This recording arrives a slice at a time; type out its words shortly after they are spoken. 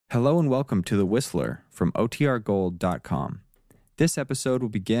Hello and welcome to The Whistler from OTRGold.com. This episode will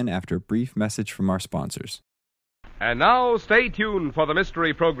begin after a brief message from our sponsors. And now stay tuned for the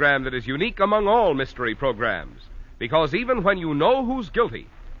mystery program that is unique among all mystery programs. Because even when you know who's guilty,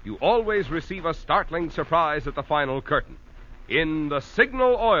 you always receive a startling surprise at the final curtain. In the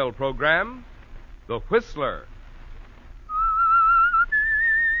Signal Oil program, The Whistler.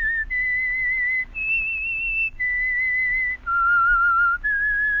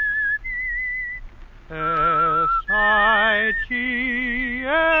 S-I-G-N-A-L.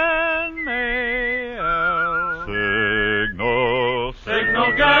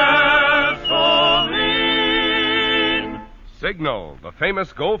 Signal gasoline. Signal, the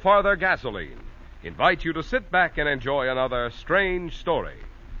famous Go Farther gasoline, invites you to sit back and enjoy another strange story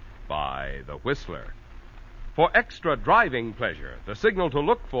by The Whistler. For extra driving pleasure, the signal to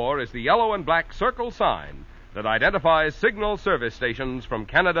look for is the yellow and black circle sign that identifies Signal service stations from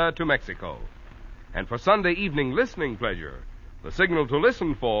Canada to Mexico. And for Sunday evening listening pleasure, the signal to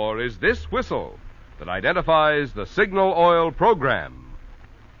listen for is this whistle that identifies the Signal Oil program,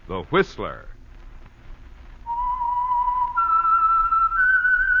 The Whistler.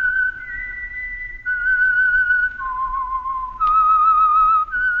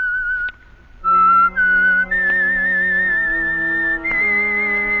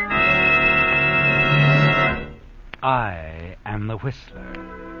 I am the Whistler,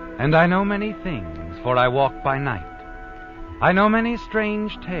 and I know many things, for I walk by night. I know many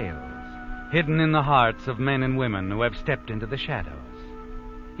strange tales, hidden in the hearts of men and women who have stepped into the shadows.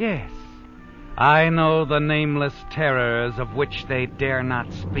 Yes, I know the nameless terrors of which they dare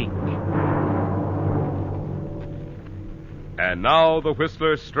not speak. And now the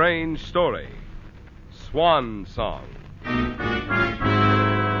Whistler's strange story, Swan Song.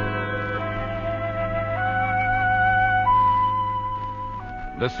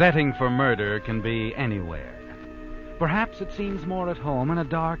 The setting for murder can be anywhere. Perhaps it seems more at home in a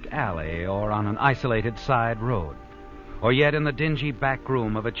dark alley or on an isolated side road, or yet in the dingy back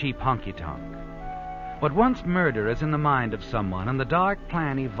room of a cheap honky-tonk. But once murder is in the mind of someone and the dark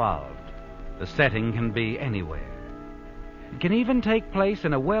plan evolved, the setting can be anywhere. It can even take place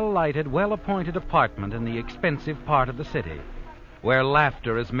in a well-lighted, well-appointed apartment in the expensive part of the city, where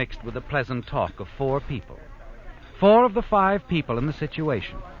laughter is mixed with the pleasant talk of four people. 4 of the 5 people in the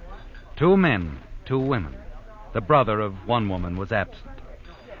situation. 2 men, 2 women. The brother of one woman was absent.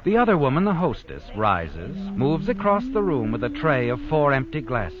 The other woman, the hostess, rises, moves across the room with a tray of 4 empty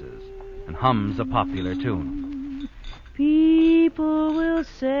glasses, and hums a popular tune. People will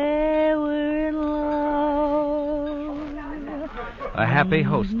say we're in love. A happy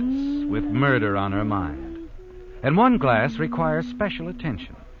hostess with murder on her mind. And one glass requires special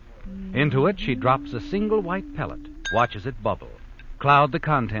attention. Into it she drops a single white pellet, watches it bubble, cloud the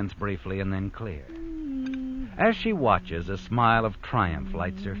contents briefly, and then clear. As she watches, a smile of triumph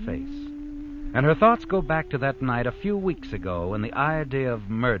lights her face, and her thoughts go back to that night a few weeks ago when the idea of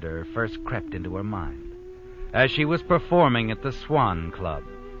murder first crept into her mind, as she was performing at the Swan Club.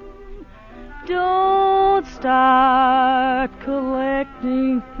 Don't start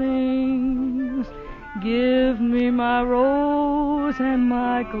collecting things. Give me my rose and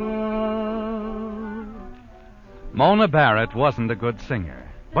my glove. Mona Barrett wasn't a good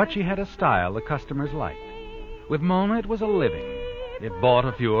singer, but she had a style the customers liked. With Mona, it was a living. It bought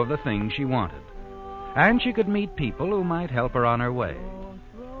a few of the things she wanted. And she could meet people who might help her on her way.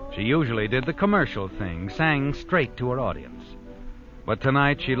 She usually did the commercial thing, sang straight to her audience. But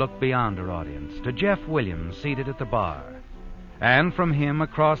tonight she looked beyond her audience, to Jeff Williams seated at the bar, and from him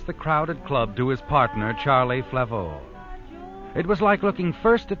across the crowded club to his partner, Charlie Flaveau. It was like looking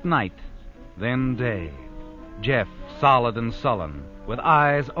first at night, then day. Jeff, solid and sullen, with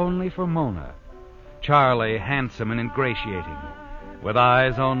eyes only for Mona. Charlie, handsome and ingratiating, with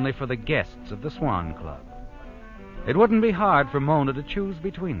eyes only for the guests of the Swan Club. It wouldn't be hard for Mona to choose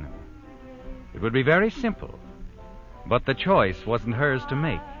between them. It would be very simple. But the choice wasn't hers to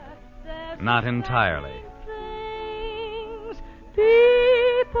make. Not entirely.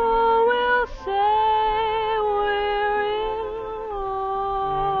 People will say we're in love.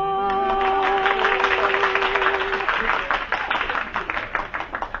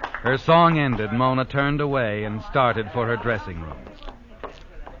 Her song ended, Mona turned away and started for her dressing room.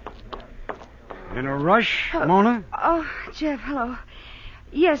 In a rush, Mona? Oh, Jeff, hello.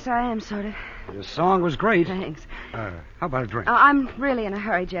 Yes, I am, sort of. Your song was great. Thanks. How about a drink? I'm really in a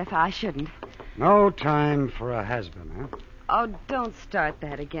hurry, Jeff. I shouldn't. No time for a has-been, huh? Oh, don't start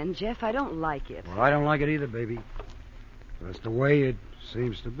that again, Jeff. I don't like it. Well, I don't like it either, baby. That's the way it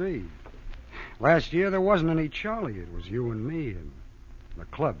seems to be. Last year, there wasn't any Charlie. It was you and me, and The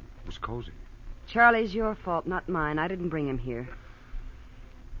club was cozy. Charlie's your fault, not mine. I didn't bring him here.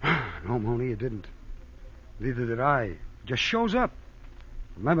 No, Moni, you didn't. Neither did I. Just shows up.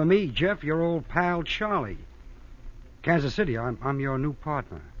 Remember me, Jeff, your old pal Charlie. Kansas City, I'm your new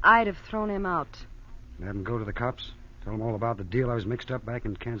partner. I'd have thrown him out. Have him go to the cops. Tell them all about the deal I was mixed up back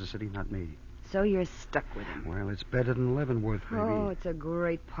in Kansas City, not me. So you're stuck with him. Well, it's better than Leavenworth, baby. Oh, it's a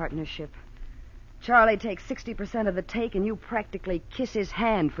great partnership. Charlie takes 60% of the take, and you practically kiss his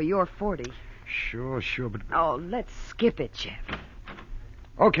hand for your 40. Sure, but... Oh, let's skip it, Jeff.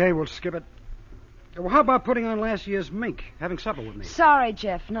 Okay, we'll skip it. Well, how about putting on last year's mink, having supper with me? Sorry,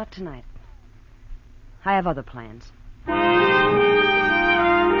 Jeff, not tonight. I have other plans.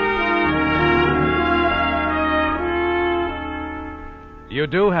 You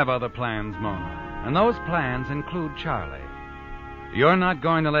do have other plans, Mona, and those plans include Charlie. You're not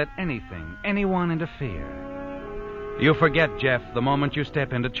going to let anyone interfere. You forget Jeff the moment you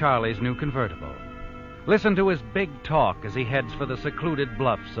step into Charlie's new convertible. Listen to his big talk as he heads for the secluded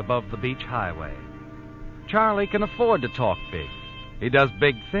bluffs above the beach highway. Charlie can afford to talk big. He does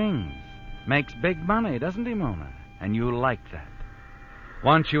big things, makes big money, doesn't he, Mona? And you like that.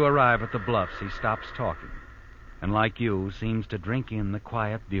 Once you arrive at the bluffs, he stops talking, and like you, seems to drink in the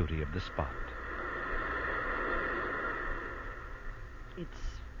quiet beauty of the spot. It's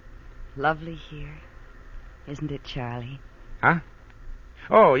lovely here, isn't it, Charlie? Huh?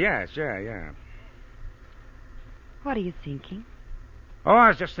 Oh, yes, yeah. What are you thinking? Oh, I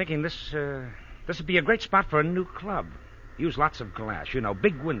was just thinking this would be a great spot for a new club. Use lots of glass,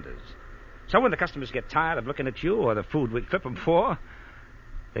 big windows. So when the customers get tired of looking at you or the food we clip them for,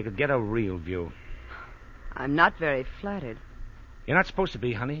 they could get a real view. I'm not very flattered. You're not supposed to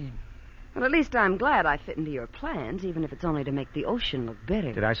be, honey. Well, at least I'm glad I fit into your plans, even if it's only to make the ocean look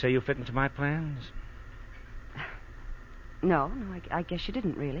better. Did I say you fit into my plans? No, I guess you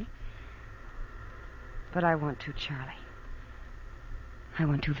didn't really. But I want to, Charlie. I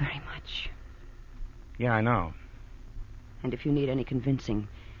want to very much. Yeah, I know. And if you need any convincing,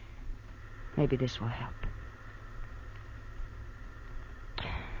 maybe this will help.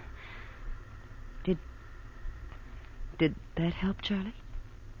 Did that help, Charlie?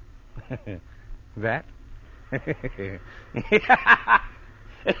 That?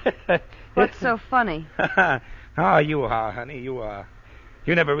 What's so funny? Oh, you are, honey. You are.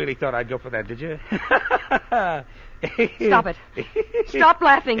 You never really thought I'd go for that, did you? Stop it. Stop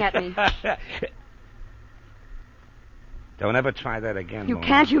laughing at me. Don't ever try that again, You Mona.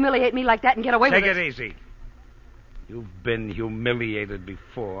 can't humiliate me like that and get away with it. Take it easy. You've been humiliated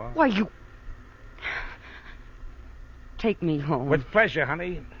before. Why, you... Take me home. With pleasure,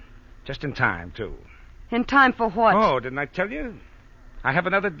 honey. Just in time, too. In time for what? Oh, didn't I tell you? I have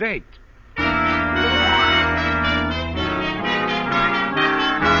another date.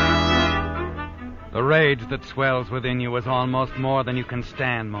 The rage that swells within you is almost more than you can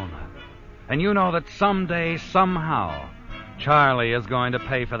stand, Mona. And you know that someday, somehow, Charlie is going to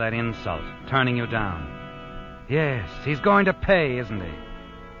pay for that insult, turning you down. Yes, he's going to pay, isn't he?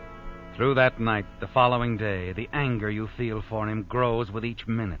 Through that night, the following day, the anger you feel for him grows with each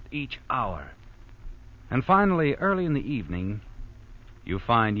minute, each hour. And finally, early in the evening, you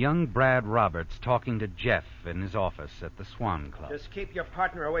find young Brad Roberts talking to Jeff in his office at the Swan Club. Just keep your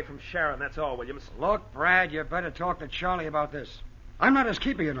partner away from Sharon, that's all, Williams. Look, Brad, you better talk to Charlie about this. I'm not his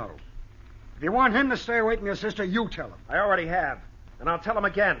keeper, you know. If you want him to stay away from your sister, you tell him. I already have, and I'll tell him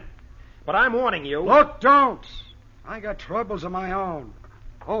again. But I'm warning you. Look, don't. I got troubles of my own.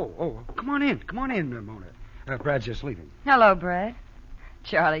 Oh, come on in, Mona. Brad's just leaving. Hello, Brad.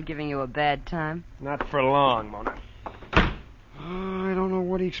 Charlie giving you a bad time? Not for long, Mona. I don't know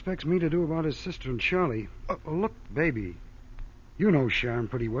what he expects me to do about his sister and Charlie. Look, baby. You know Sharon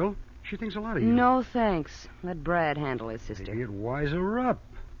pretty well. She thinks a lot of you. No, thanks. Let Brad handle his sister. Maybe it'd wise her up.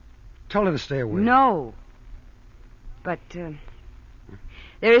 Tell her to stay away. No. But,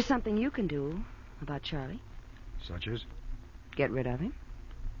 there is something you can do about Charlie. Such as? Get rid of him.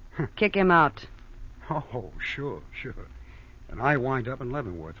 Kick him out. Oh, sure. And I wind up in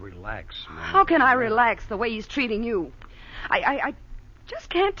Leavenworth. Relax, man. How can I relax the way he's treating you? I just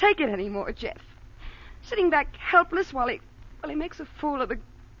can't take it anymore, Jeff. Sitting back helpless while he makes a fool of the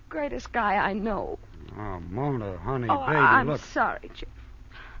greatest guy I know. Oh, Mona, honey, Oh, baby, I'm look. sorry, Jeff.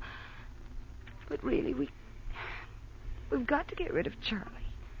 But really, we've got to get rid of Charlie.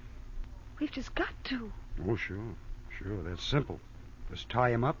 We've just got to. Oh, sure. That's simple. Just tie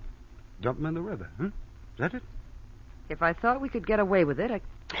him up, dump him in the river, huh? Is that it? If I thought we could get away with it,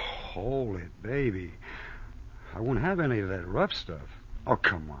 Hold it, baby. I won't have any of that rough stuff. Oh,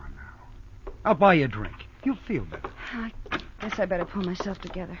 come on now. I'll buy you a drink. You'll feel better. Guess I better pull myself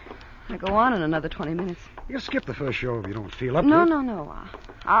together. I go on in another 20 minutes. You skip the first show if you don't feel up No, to it. no.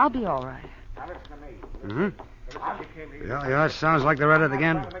 I'll be all right. Now listen to me. Mm-hmm. Yeah, it sounds like they're at it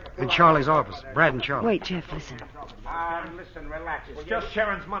again. In Charlie's office. Brad and Charlie. Wait, Jeff, listen. Listen, relax. It's just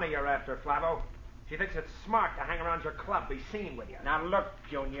Sharon's money you're after, Flavo. She thinks it's smart to hang around your club, be seen with you. Now look,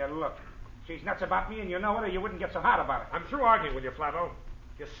 Junior, look. She's nuts about me and you know it, or you wouldn't get so hot about it. I'm through arguing with you, Flavo.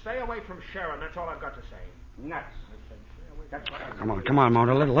 Just stay away from Sharon. That's all I've got to say. Nuts. That's what I Come on,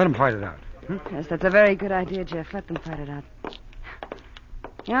 Mona. Let him fight it out. Yes, that's a very good idea, Jeff. Let them fight it out.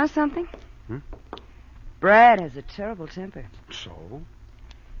 You know something? Brad has a terrible temper. So?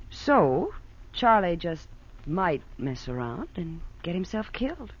 So, Charlie just might mess around and get himself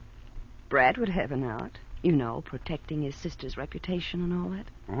killed. Brad would have an out. You know, protecting his sister's reputation and all that.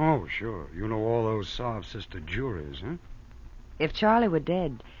 Oh, sure. You know all those soft sister juries, huh? If Charlie were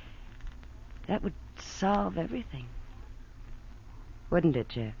dead, that would solve everything. Wouldn't it,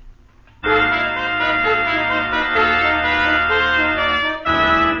 Jeff?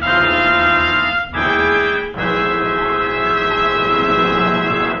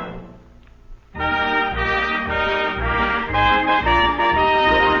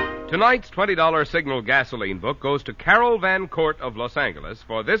 Tonight's $20 Signal gasoline book goes to Carol Van Court of Los Angeles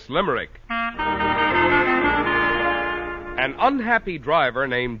for this limerick. An unhappy driver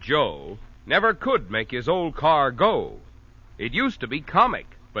named Joe never could make his old car go. It used to be comic,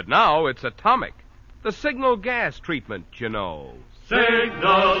 but now it's atomic. The Signal gas treatment, you know.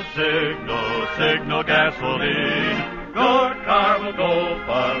 Signal, signal, signal gasoline. Your car will go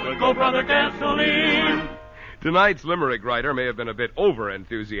far, will go, brother, gasoline. Tonight's limerick writer may have been a bit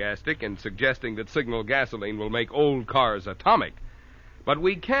over-enthusiastic in suggesting that Signal gasoline will make old cars atomic. But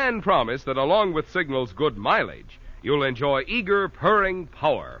we can promise that along with Signal's good mileage, you'll enjoy eager, purring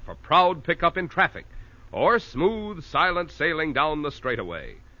power for proud pickup in traffic, or smooth, silent sailing down the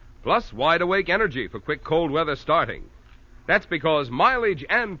straightaway, plus wide-awake energy for quick cold weather starting. That's because mileage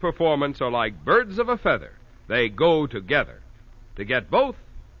and performance are like birds of a feather. They go together. To get both,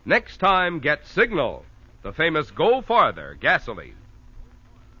 next time get Signal, the famous Go Farther gasoline.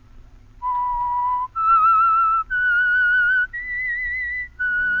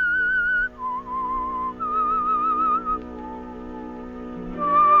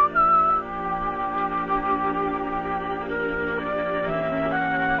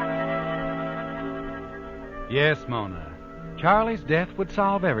 Yes, Mona. Charlie's death would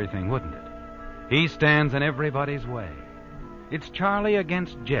solve everything, wouldn't it? He stands in everybody's way. It's Charlie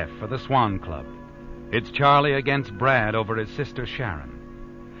against Jeff for the Swan Club. It's Charlie against Brad over his sister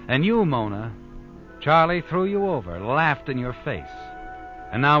Sharon. And you, Mona, Charlie threw you over, laughed in your face.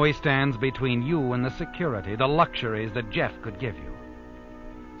 And now he stands between you and the security, the luxuries that Jeff could give you.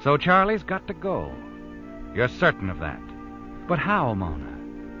 So Charlie's got to go. You're certain of that. But how, Mona?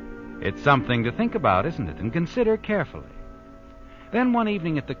 It's something to think about, isn't it? And consider carefully. Then one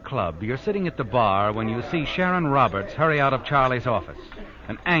evening at the club, you're sitting at the bar when you see Sharon Roberts hurry out of Charlie's office,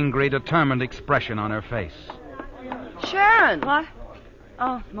 an angry, determined expression on her face. Sharon! What?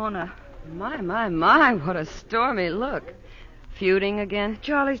 Oh, Mona. My, what a stormy look. Feuding again?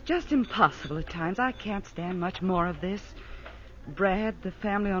 Charlie's just impossible at times. I can't stand much more of this. Brad, the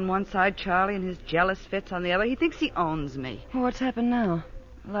family on one side, Charlie and his jealous fits on the other. He thinks he owns me. What's happened now?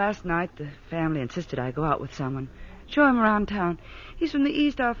 Last night, the family insisted I go out with someone. Show him around town. He's from the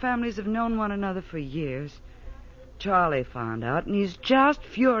East. Our families have known one another for years. Charlie found out, and he's just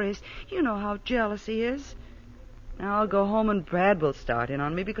furious. You know how jealous he is. Now I'll go home, and Brad will start in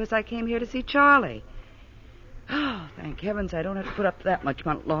on me because I came here to see Charlie. Oh, thank heavens I don't have to put up that much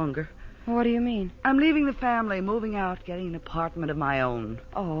longer. What do you mean? I'm leaving the family, moving out, getting an apartment of my own.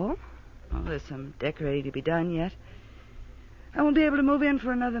 Oh? Well, there's some decorating to be done yet. I won't be able to move in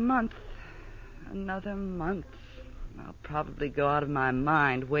for another month. Another month. I'll probably go out of my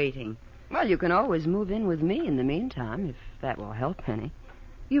mind waiting. Well, you can always move in with me in the meantime, if that will help any.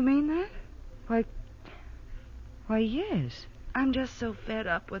 You mean that? Why, yes. I'm just so fed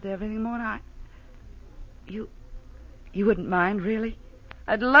up with everything, Mona. You wouldn't mind, really?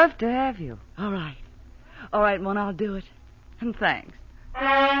 I'd love to have you. All right, Mona, I'll do it. And thanks.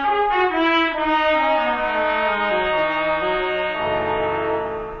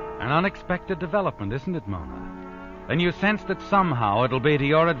 An unexpected development, isn't it, Mona? And you sense that somehow it'll be to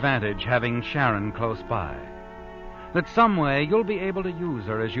your advantage having Sharon close by. That some way you'll be able to use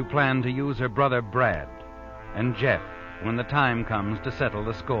her as you plan to use her brother Brad and Jeff when the time comes to settle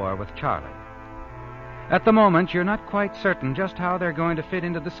the score with Charlie. At the moment, you're not quite certain just how they're going to fit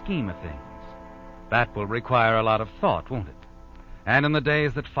into the scheme of things. That will require a lot of thought, won't it? And in the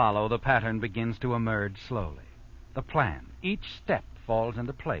days that follow, the pattern begins to emerge slowly. The plan. each step falls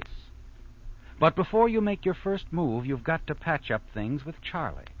into place. But before you make your first move, you've got to patch up things with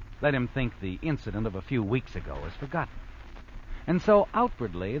Charlie. Let him think the incident of a few weeks ago is forgotten. And so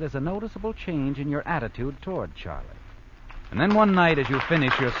outwardly, there's a noticeable change in your attitude toward Charlie. And then one night as you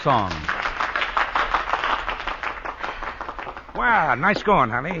finish your song... Wow, nice going,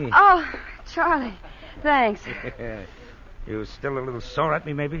 honey. Oh, Charlie, thanks. You still a little sore at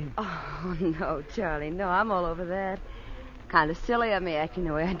me, maybe? Oh, no, Charlie, no, I'm all over that. Kind of silly of me acting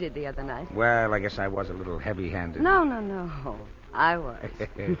the way I did the other night. Well, I guess I was a little heavy-handed. No. I was.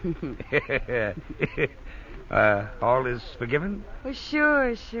 All is forgiven? Well,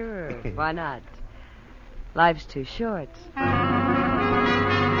 sure. Why not? Life's too short.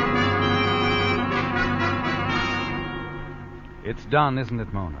 It's done, isn't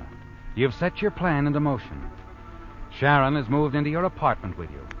it, Mona? You've set your plan into motion. Sharon has moved into your apartment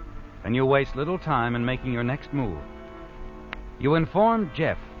with you, and you waste little time in making your next move. You inform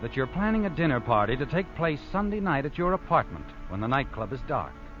Jeff that you're planning a dinner party to take place Sunday night at your apartment when the nightclub is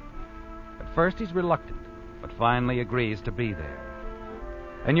dark. At first he's reluctant, but finally agrees to be there.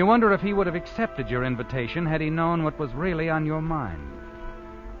 And you wonder if he would have accepted your invitation had he known what was really on your mind.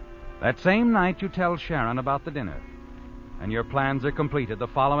 That same night you tell Sharon about the dinner, and your plans are completed the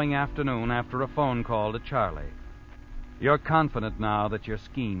following afternoon after a phone call to Charlie. You're confident now that your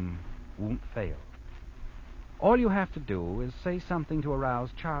scheme won't fail. All you have to do is say something to arouse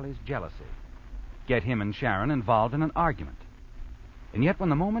Charlie's jealousy. Get him and Sharon involved in an argument. And yet when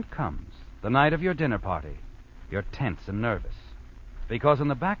the moment comes, the night of your dinner party, you're tense and nervous, because in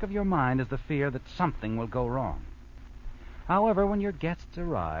the back of your mind is the fear that something will go wrong. However, when your guests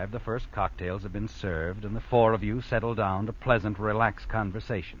arrive, the first cocktails have been served, and the four of you settle down to pleasant, relaxed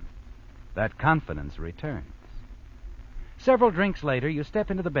conversation. That confidence returns. Several drinks later, you step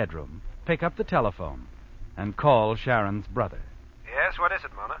into the bedroom, pick up the telephone, and call Sharon's brother. Yes, what is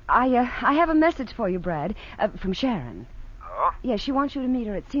it, Mona? I have a message for you, Brad, from Sharon. Oh? Yeah, she wants you to meet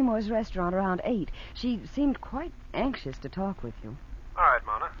her at Seymour's restaurant around 8. She seemed quite anxious to talk with you. All right,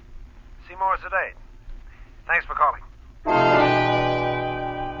 Mona. Seymour's at 8. Thanks for calling.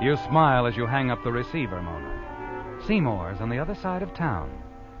 You smile as you hang up the receiver, Mona. Seymour's on the other side of town,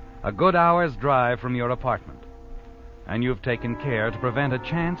 a good hour's drive from your apartment. And you've taken care to prevent a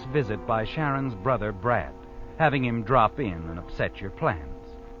chance visit by Sharon's brother, Brad, having him drop in and upset your plans.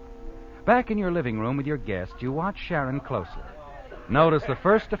 Back in your living room with your guest, you watch Sharon closely. Notice the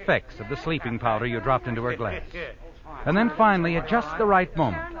first effects of the sleeping powder you dropped into her glass. And then finally, at just the right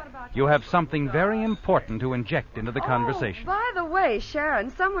moment, you have something very important to inject into the conversation. By the way, Sharon,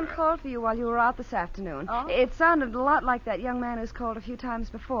 someone called for you while you were out this afternoon. Oh? It sounded a lot like that young man who's called a few times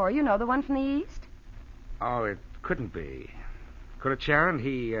before. You know, the one from the East? Oh, it couldn't be. Could it, Sharon?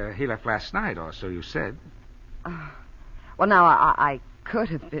 He left last night, or so you said. Well, now, I could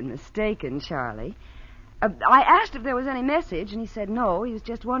have been mistaken, Charlie. I asked if there was any message, and he said no. He was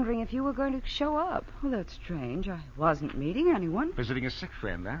just wondering if you were going to show up. Well, that's strange. I wasn't meeting anyone. Visiting a sick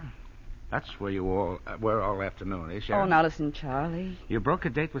friend, huh? That's where you all were all afternoon, eh, Sharon? Oh, now listen, Charlie. You broke a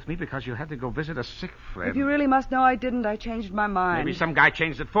date with me because you had to go visit a sick friend. If you really must know I didn't, I changed my mind. Maybe some guy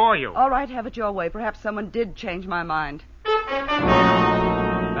changed it for you. All right, have it your way. Perhaps someone did change my mind.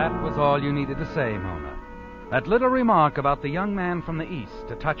 That was all you needed to say, Mona. That little remark about the young man from the East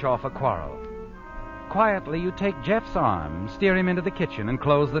to touch off a quarrel. Quietly, you take Jeff's arm, steer him into the kitchen, and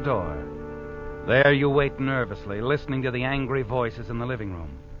close the door. There you wait nervously, listening to the angry voices in the living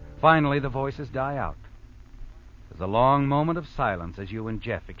room. Finally, the voices die out. There's a long moment of silence as you and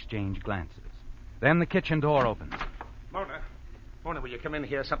Jeff exchange glances. Then the kitchen door opens. Mona, will you come in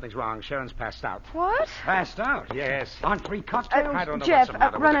here? Something's wrong. Sharon's passed out. What? Passed out? Yes. On 3 cocktails? I don't know Jeff, what's the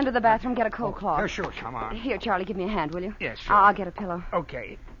matter with run it. into the bathroom, get a cold cloth. Sure. Come on. Here, Charlie, give me a hand, will you? Yes, sure. I'll get a pillow.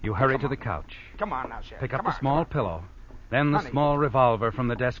 Okay. You hurry to the couch, Come on now, Sharon. pick up Come the on. small pillow, then the Honey. small revolver from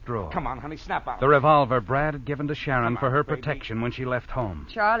the desk drawer. Come on, honey, snap out. The revolver Brad had given to Sharon Come for on, her baby. protection when she left home.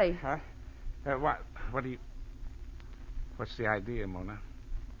 Charlie. Huh? What do you... What's the idea, Mona?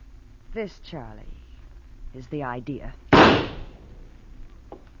 This, Charlie, is the idea.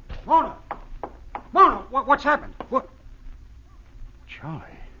 Mona, what's happened? What? Charlie.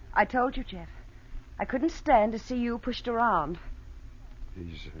 I told you, Jeff. I couldn't stand to see you pushed around.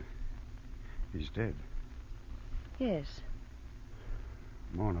 He's dead. Yes.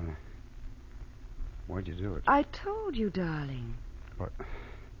 Mona, why'd you do it? I told you, darling. What?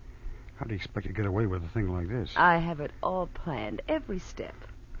 How do you expect to get away with a thing like this? I have it all planned, every step.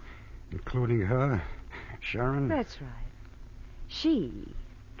 Including her, Sharon? That's right. She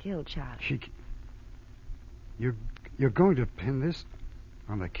killed Charlie. You're going to pin this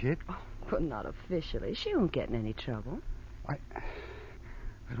on the kid? Oh, but not officially. She won't get in any trouble. I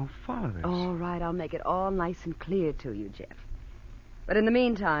don't follow this. All right, I'll make it all nice and clear to you, Jeff. But in the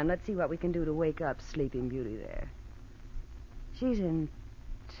meantime, let's see what we can do to wake up Sleeping Beauty there. She's in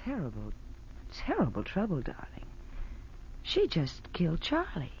terrible, terrible trouble, darling. She just killed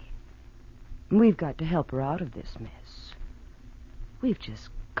Charlie. And we've got to help her out of this mess. We've just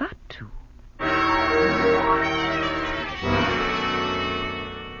got to.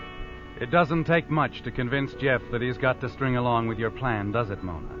 It doesn't take much to convince Jeff that he's got to string along with your plan, does it,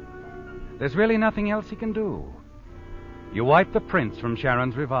 Mona? There's really nothing else he can do. You wipe the prints from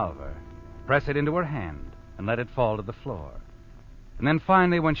Sharon's revolver, press it into her hand, and let it fall to the floor. And then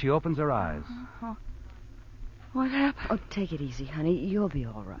finally, when she opens her eyes... What happened? Oh, take it easy, honey. You'll be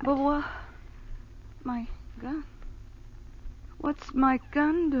all right. But what? My gun? What's my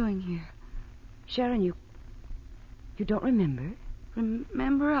gun doing here? Sharon, you don't remember?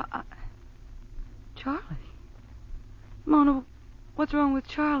 Remember? Charlie. Mona, what's wrong with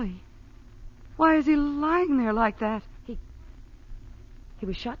Charlie? Why is he lying there like that? He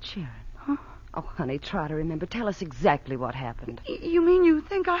was shot, Sharon. Huh? Oh, honey, try to remember. Tell us exactly what happened. You mean you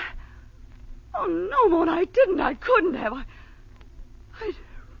think I... Oh, no, Mona, I didn't. I couldn't have. I'd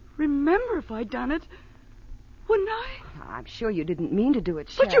remember if I'd done it. Wouldn't I? I'm sure you didn't mean to do it,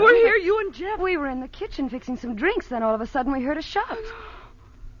 Sharon. But you were here, you and Jeff. We were in the kitchen fixing some drinks, then all of a sudden we heard a shot.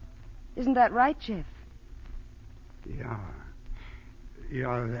 Isn't that right, Jeff? Yeah,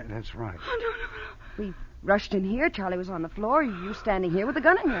 that's right. Oh, no. We rushed in here. Charlie was on the floor. You standing here with a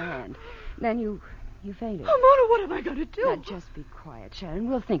gun in your hand. Then you fainted. Oh, Mona, what am I going to do? Now, just be quiet, Sharon.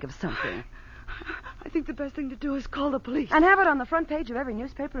 We'll think of something. I think the best thing to do is call the police. And have it on the front page of every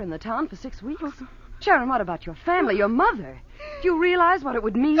newspaper in the town for 6 weeks. Sharon, what about your family, your mother? Do you realize what it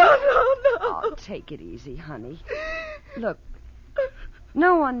would mean? No. Oh, take it easy, honey. Look,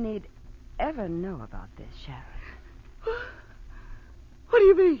 no one need ever know about this, Sharon. What do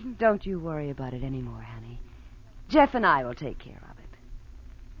you mean? Don't you worry about it anymore, honey. Jeff and I will take care of it.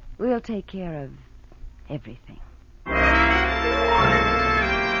 We'll take care of everything.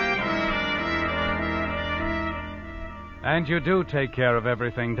 And you do take care of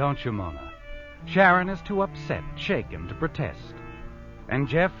everything, don't you, Mona? Sharon is too upset, shaken, to protest. And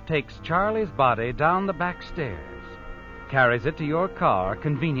Jeff takes Charlie's body down the back stairs, carries it to your car,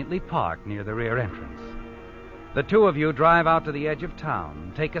 conveniently parked near the rear entrance. The two of you drive out to the edge of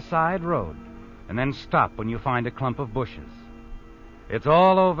town, take a side road, and then stop when you find a clump of bushes. It's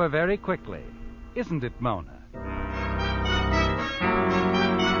all over very quickly, isn't it, Mona?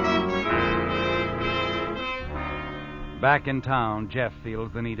 Back in town, Jeff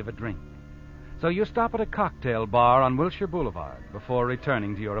feels the need of a drink. So you stop at a cocktail bar on Wilshire Boulevard before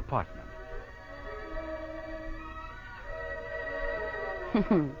returning to your apartment.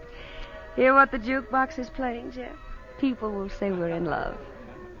 Hear what the jukebox is playing, Jeff? People will say we're in love.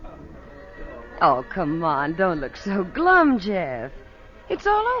 Oh, come on. Don't look so glum, Jeff. It's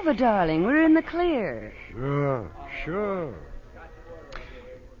all over, darling. We're in the clear. Sure.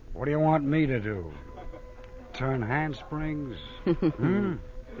 What do you want me to do? Turn handsprings?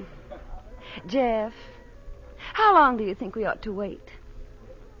 Jeff, how long do you think we ought to wait?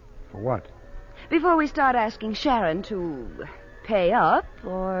 For what? Before we start asking Sharon to pay up,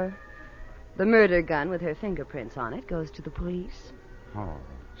 or the murder gun with her fingerprints on it goes to the police. Oh,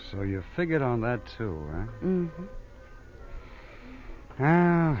 so you figured on that too, huh? Mm-hmm.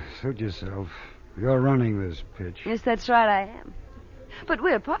 Ah, suit yourself. You're running this pitch. Yes, that's right, I am. But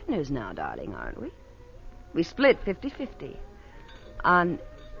we're partners now, darling, aren't we? We split 50-50 on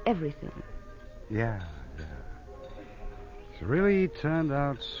everything. Yeah. It's really turned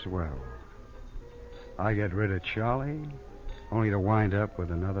out swell. I get rid of Charlie, only to wind up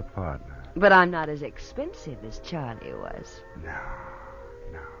with another partner. But I'm not as expensive as Charlie was. No.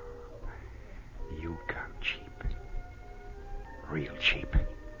 You come cheap. Real cheap.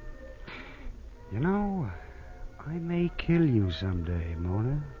 You know, I may kill you someday,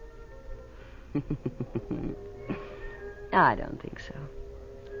 Mona. I don't think so.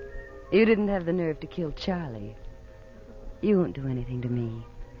 You didn't have the nerve to kill Charlie. You won't do anything to me.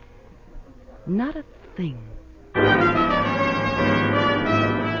 Not a thing.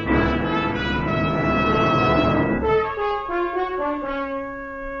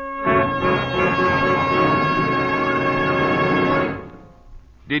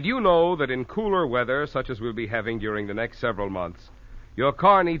 Did you know that in cooler weather, such as we'll be having during the next several months, your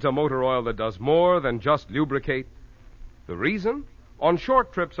car needs a motor oil that does more than just lubricate? The reason? On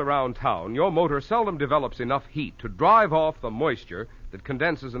short trips around town, your motor seldom develops enough heat to drive off the moisture that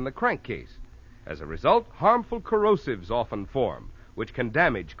condenses in the crankcase. As a result, harmful corrosives often form, which can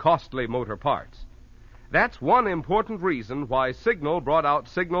damage costly motor parts. That's one important reason why Signal brought out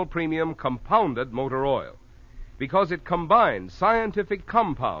Signal Premium Compounded Motor Oil. Because it combines scientific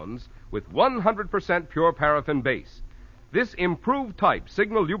compounds with 100% pure paraffin base. This improved type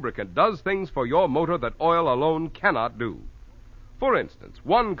Signal lubricant does things for your motor that oil alone cannot do. For instance,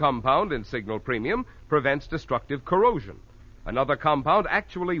 one compound in Signal Premium prevents destructive corrosion. Another compound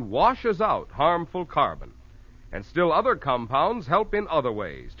actually washes out harmful carbon. And still other compounds help in other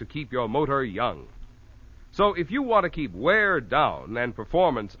ways to keep your motor young. So if you want to keep wear down and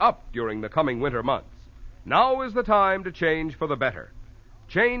performance up during the coming winter months, now is the time to change for the better.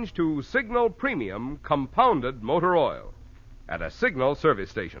 Change to Signal Premium Compounded Motor Oil at a Signal service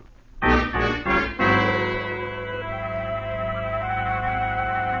station.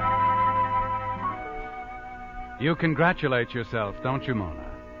 You congratulate yourself, don't you, Mona,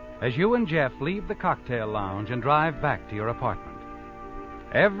 as you and Jeff leave the cocktail lounge and drive back to your apartment.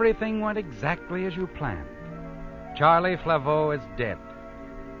 Everything went exactly as you planned. Charlie Flaveau is dead,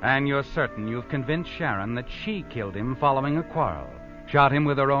 and you're certain you've convinced Sharon that she killed him following a quarrel, shot him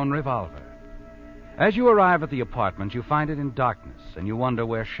with her own revolver. As you arrive at the apartment, you find it in darkness, and you wonder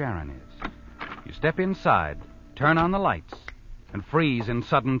where Sharon is. You step inside, turn on the lights, and freeze in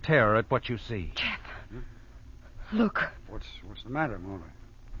sudden terror at what you see. Jeff, look. What's the matter, Mona?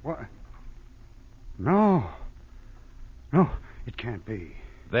 What? No, it can't be.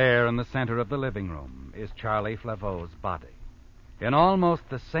 There in the center of the living room is Charlie Flaveau's body, in almost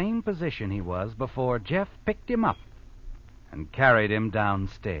the same position he was before Jeff picked him up and carried him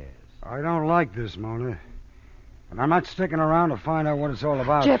downstairs. I don't like this, Mona. And I'm not sticking around to find out what it's all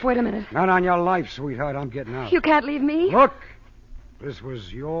about. Jeff, wait a minute. Not on your life, sweetheart. I'm getting out. You can't leave me. Look! This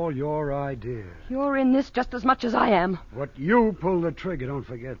was your idea. You're in this just as much as I am. What you pulled the trigger, don't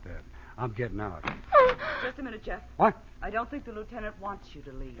forget that. I'm getting out. Just a minute, Jeff. What? I don't think the lieutenant wants you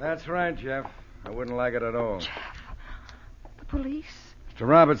to leave. That's right, Jeff. I wouldn't like it at all. Jeff, the police. Mr.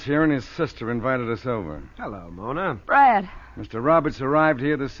 Roberts here and his sister invited us over. Hello, Mona. Brad. Mr. Roberts arrived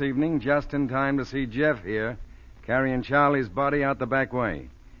here this evening just in time to see Jeff here, carrying Charlie's body out the back way.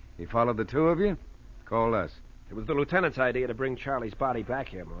 He followed the two of you, called us. It was the lieutenant's idea to bring Charlie's body back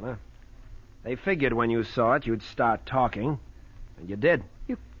here, Mona. They figured when you saw it, you'd start talking, and you did.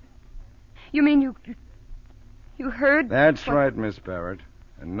 You mean you heard? That's right, Miss Barrett.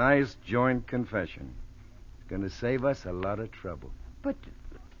 A nice joint confession. It's going to save us a lot of trouble. But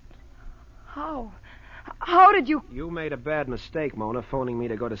how? How did you... You made a bad mistake, Mona, phoning me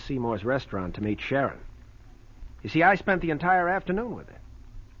to go to Seymour's restaurant to meet Sharon. You see, I spent the entire afternoon with her.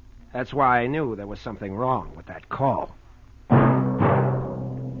 That's why I knew there was something wrong with that call.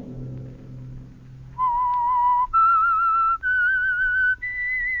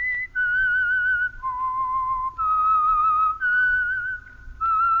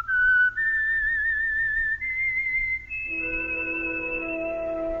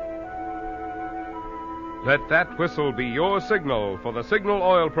 Let that whistle be your signal for the Signal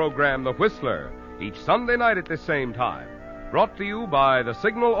Oil program, The Whistler, each Sunday night at this same time. Brought to you by the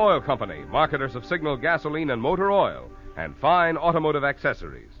Signal Oil Company, marketers of Signal gasoline and motor oil, and fine automotive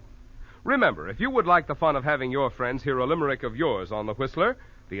accessories. Remember, if you would like the fun of having your friends hear a limerick of yours on The Whistler,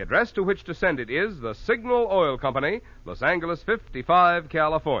 the address to which to send it is the Signal Oil Company, Los Angeles 55,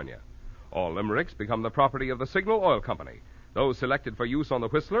 California. All limericks become the property of the Signal Oil Company. Those selected for use on The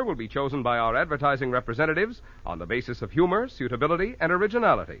Whistler will be chosen by our advertising representatives on the basis of humor, suitability, and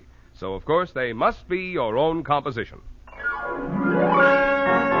originality. So, of course, they must be your own composition.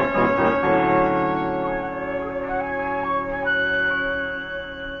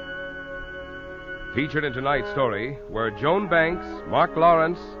 Featured in tonight's story were Joan Banks, Mark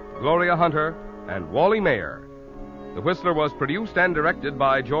Lawrence, Gloria Hunter, and Wally Mayer. The Whistler was produced and directed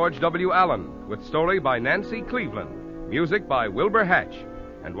by George W. Allen, with story by Nancy Cleveland. Music by Wilbur Hatch,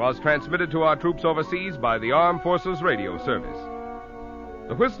 and was transmitted to our troops overseas by the Armed Forces Radio Service.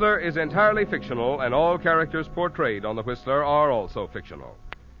 The Whistler is entirely fictional, and all characters portrayed on The Whistler are also fictional.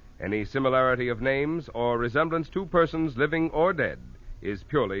 Any similarity of names or resemblance to persons living or dead is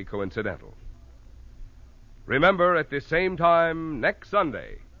purely coincidental. Remember, at this same time next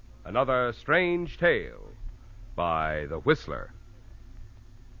Sunday, another strange tale by The Whistler.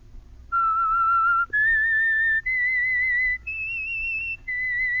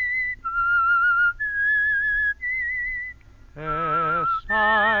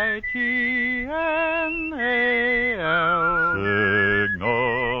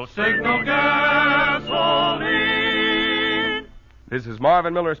 Signal, Signal gasoline. This is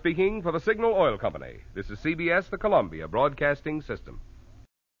Marvin Miller speaking for the Signal Oil Company. This is CBS, the Columbia Broadcasting System.